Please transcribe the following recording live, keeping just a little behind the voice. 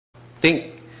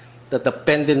think that the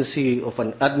pendency of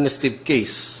an administrative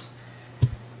case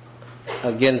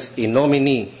against a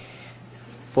nominee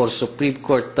for Supreme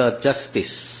Court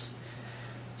justice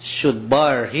should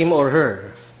bar him or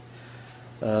her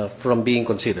from being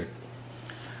considered?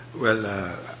 Well,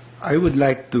 I would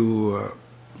like to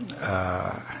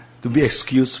be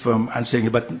excused from answering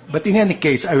it, but in any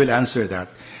case, I will answer that.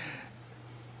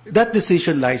 That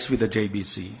decision lies with the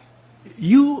JBC.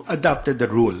 You adopted the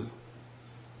rule,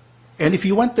 and if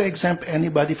you want to exempt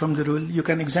anybody from the rule, you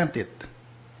can exempt it.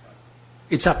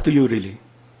 It's up to you, really.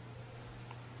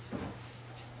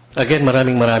 Again,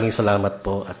 maraming salamat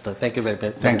po, at thank you very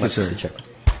much. Thank you, sir. Mr. Chairman.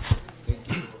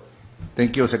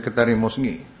 Thank you, Secretary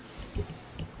Mosngi.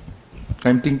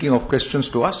 I'm thinking of questions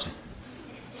to ask.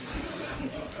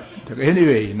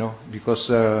 Anyway, because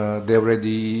they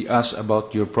already asked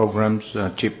about your programs,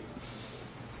 Chip,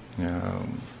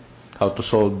 how to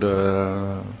solve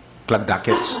the clock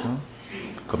dockets,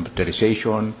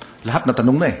 computerization, lahat na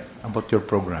tanong na about your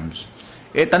programs.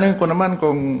 Tanongin ko naman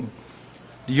kung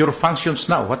your functions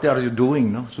now, what are you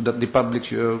doing, so that the public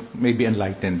may be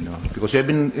enlightened, because you have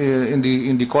been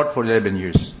in the court for 11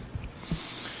 years.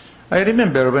 I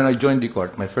remember when I joined the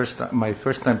court, my first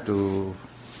time to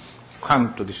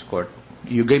come to this court,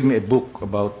 you gave me a book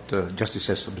about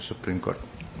justices of the Supreme Court.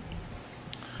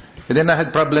 And then I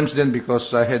had problems then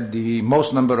because I had the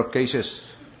most number of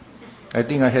cases. I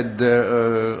think I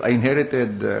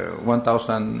inherited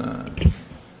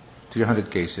 1,300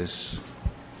 cases.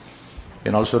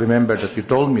 And also remember that you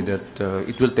told me that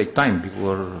it will take time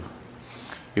before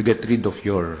you get rid of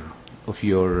your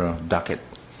docket.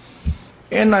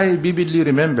 And I vividly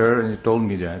remember, and you told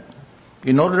me that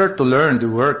in order to learn the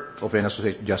work of an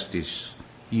associate justice,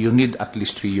 you need at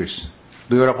least 3 years.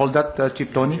 Do you recall that,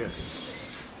 Chief Tony? Yes.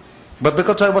 But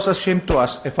because I was ashamed to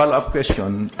ask a follow-up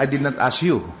question, I did not ask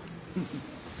you.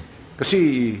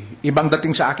 Kasi ibang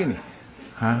dating sa akin eh.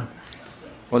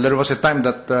 Well, there was a time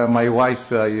that my wife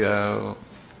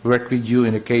worked with you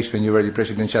in a case when you were the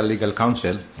Presidential Legal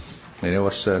Counsel. When I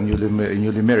was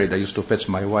newly married, I used to fetch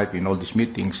my wife in all these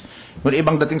meetings. Ngunit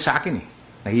ibang dating sa akin eh.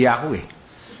 Nahiya ako eh.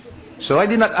 So I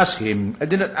did not ask him.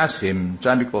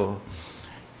 Sabi ko,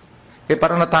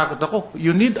 parang natakot ako.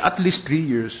 You need at least 3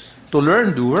 years to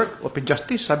learn the work of a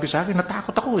justice. Sabi sa akin,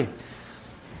 natakot ako eh.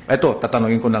 Ito,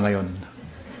 tatanungin ko na ngayon.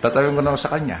 Tatanungin ko na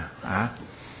sa kanya.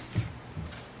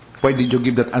 Why did you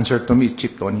give that answer to me,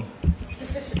 Chief Tony?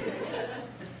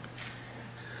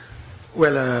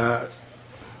 Well,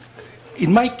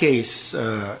 in my case,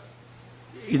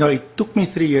 it took me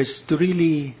 3 years to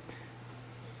really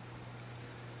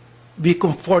be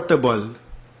comfortable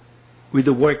with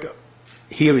the work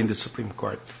here in the Supreme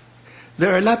Court.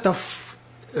 There are a lot of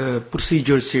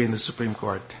procedures here in the Supreme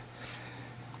Court.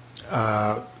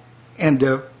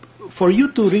 And for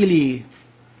you to really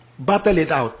battle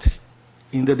it out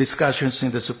in the discussions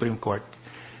in the Supreme Court,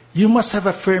 you must have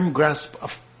a firm grasp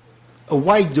of a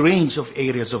wide range of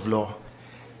areas of law.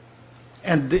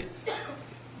 And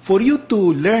for you to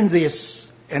learn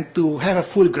this and to have a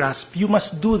full grasp, you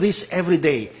must do this every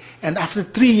day. And after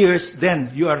 3 years,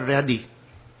 then you are ready,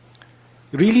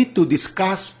 really, to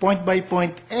discuss point by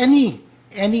point any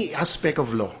aspect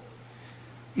of law.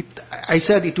 I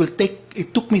said it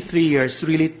took me 3 years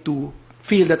really to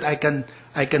feel that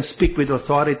I can speak with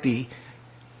authority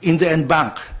in the en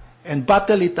banc and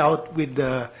battle it out with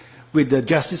the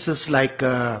justices like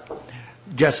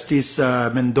Justice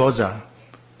Mendoza,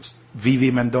 V.V.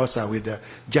 Mendoza, with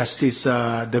Justice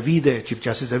Davide, Chief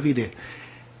Justice Davide.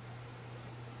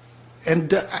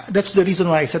 And that's the reason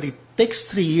why I said it takes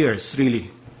 3 years, really.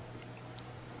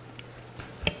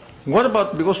 What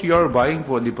about, because you are vying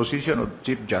for the position of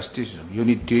Chief Justice, you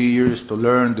need 3 years to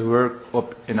learn the work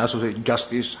of an associate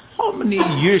justice. How many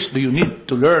years do you need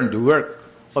to learn the work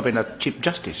of a Chief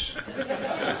Justice?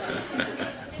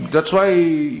 That's why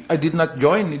I did not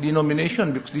join the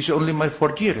nomination, because this is only my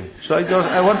 4th year. So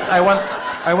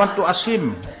I want to ask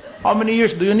him, how many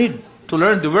years do you need to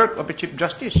learn the work of a Chief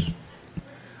Justice?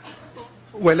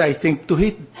 Well, I think to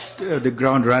hit the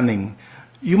ground running,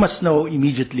 you must know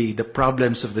immediately the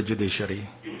problems of the judiciary.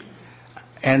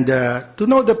 And to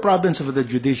know the problems of the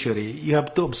judiciary, you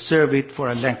have to observe it for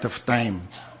a length of time.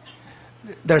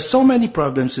 There are so many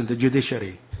problems in the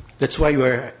judiciary. That's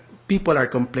why people are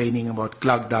complaining about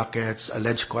clogged dockets,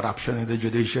 alleged corruption in the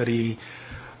judiciary,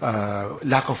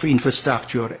 lack of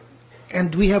infrastructure.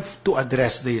 And we have to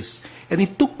address this. And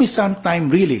it took me some time,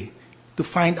 really, to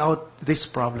find out these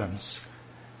problems.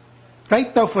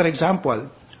 Right now, for example,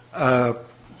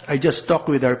 I just talked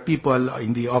with our people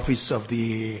in the Office of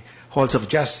the Halls of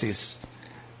Justice.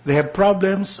 They have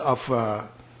problems of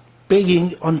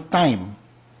paying on time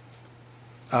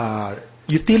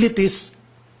utilities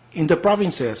in the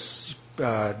provinces,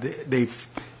 they're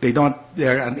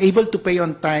unable to pay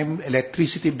on time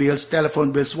electricity bills,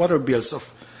 telephone bills, water bills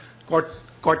of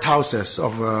courthouses,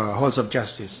 of halls of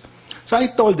justice. So I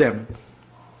told them,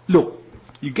 look,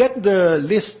 you get the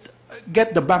list,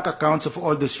 get the bank accounts of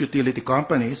all these utility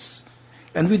companies,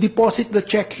 and we deposit the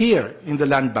check here in the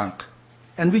land bank.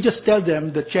 And we just tell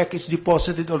them the check is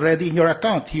deposited already in your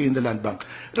account here in the land bank.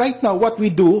 Right now, what we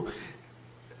do,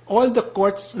 all the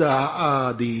courts,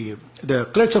 the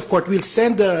clerks of court will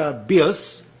send the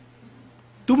bills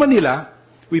to Manila.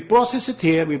 We process it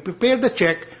here, we prepare the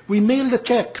check, we mail the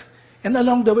check, and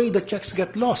along the way, the checks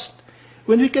get lost.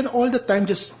 When we can all the time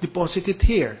just deposit it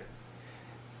here.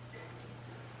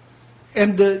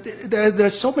 And there are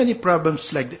so many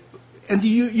problems like that. And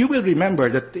you will remember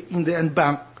that in the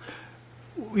bank,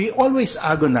 we always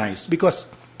agonize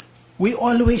because we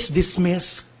always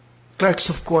dismiss clerks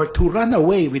of court who run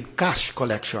away with cash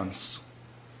collections.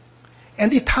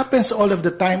 And it happens all of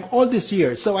the time, all this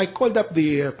year. So I called up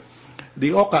the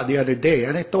OCA the other day,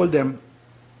 and I told them,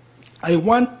 I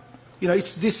want,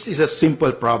 this is a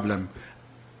simple problem.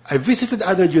 I visited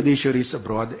other judiciaries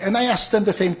abroad, and I asked them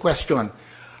the same question.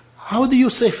 How do you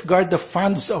safeguard the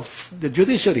funds of the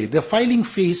judiciary, the filing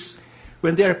fees,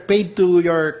 when they are paid to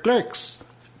your clerks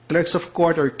of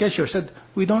court or cashiers? Said,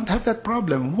 we don't have that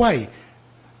problem. Why?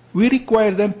 We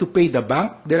require them to pay the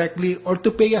bank directly or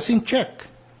to pay us in check.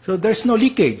 So there's no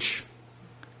leakage.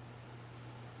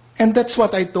 And that's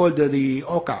what I told the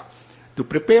OCA, to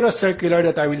prepare a circular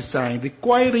that I will sign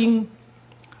requiring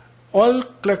all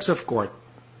clerks of court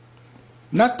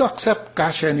not to accept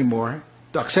cash anymore,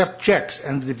 to accept checks.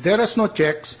 And if there is no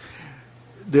checks,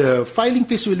 the filing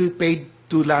fees will be paid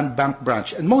to land bank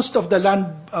branch. And most of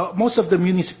the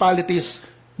municipalities,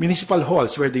 municipal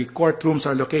halls where the courtrooms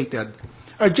are located,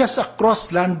 are just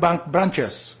across land bank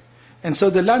branches. And so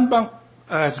the land bank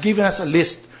has given us a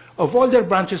list of all their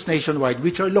branches nationwide,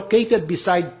 which are located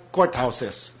beside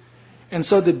courthouses. And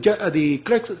so the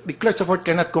clerks of court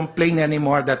cannot complain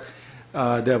anymore that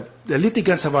the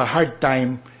litigants have a hard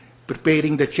time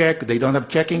preparing the check. They don't have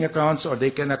checking accounts, or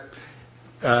they cannot.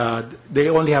 They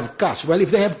only have cash. Well,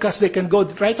 if they have cash, they can go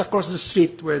right across the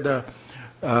street where the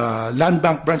land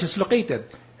bank branch is located.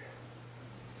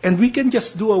 And we can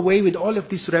just do away with all of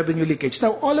this revenue leakage.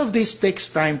 Now, all of this takes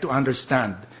time to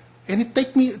understand. And it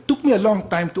took me a long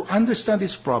time to understand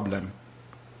this problem.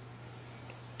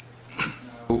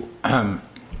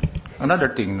 Another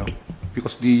thing, no?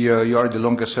 Because you are the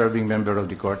longest serving member of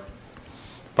the court,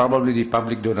 probably the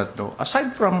public do not know.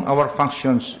 Aside from our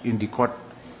functions in the court,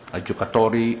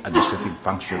 adjudicatory, administrative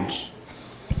functions,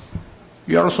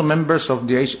 you are also members of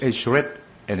the HRET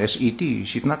and SET,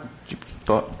 is it not?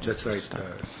 That's right.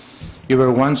 You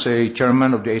were once a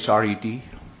chairman of the HRET.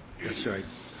 That's right.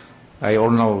 I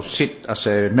also sit as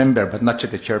a member, but not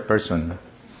yet a chairperson.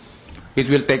 It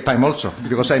will take time also,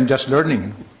 because I'm just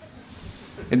learning.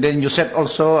 And then you sat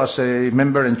also as a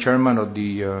member and chairman of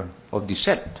the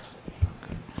SET.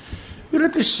 Will you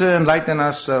please enlighten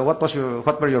us, what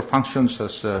were your functions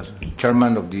as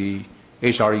chairman of the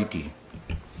HRET?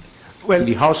 Well,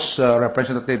 the House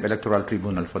Representative Electoral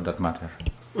Tribunal, for that matter.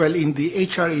 Well, in the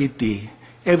HRET,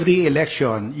 every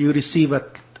election, you receive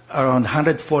around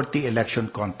 140 election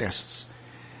contests.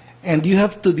 And you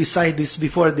have to decide this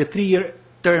before the 3-year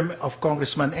term of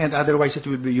congressman, and otherwise it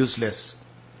will be useless.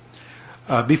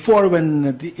 Before,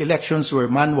 when the elections were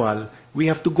manual, we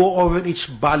have to go over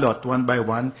each ballot one by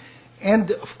one.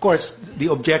 And, of course, the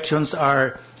objections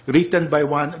are written by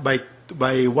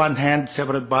one hand,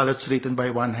 several ballots written by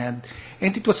one hand.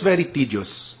 And it was very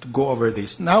tedious to go over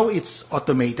this. Now it's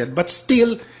automated, but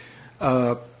still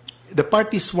the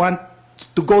parties want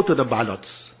to go to the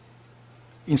ballots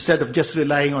instead of just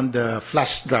relying on the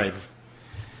flash drive.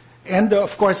 And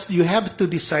of course, you have to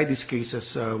decide these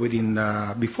cases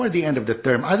before the end of the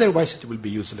term. Otherwise, it will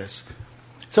be useless.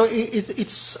 So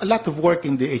it's a lot of work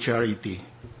in the HRET.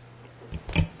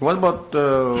 What about,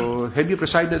 have you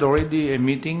presided already a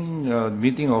meeting of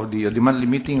the monthly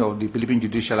meeting of the Philippine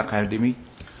Judicial Academy,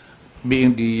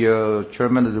 being the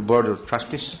chairman of the Board of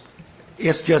Trustees?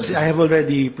 Yes, Judge, I have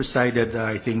already presided,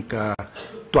 I think,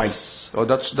 twice. Oh,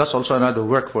 that's also another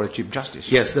work for a Chief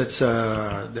Justice. Yes, that's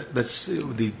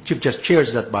the Chief Justice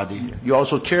chairs that body. You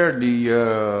also chair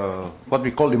the what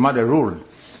we call the Mother Rule,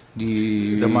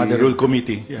 the Mother Rule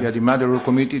Committee. Yeah, the Mother Rule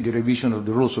Committee, the revision of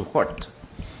the rules of court.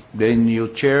 Then you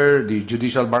chair the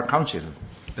Judicial Bar Council.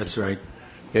 That's right.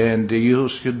 And you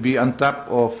should be on top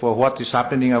of what is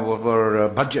happening about our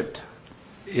budget.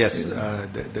 Yes,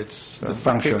 that's the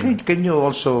function. Can you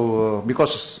also,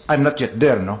 because I'm not yet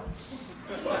there, no?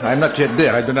 I'm not yet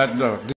there, I do not know.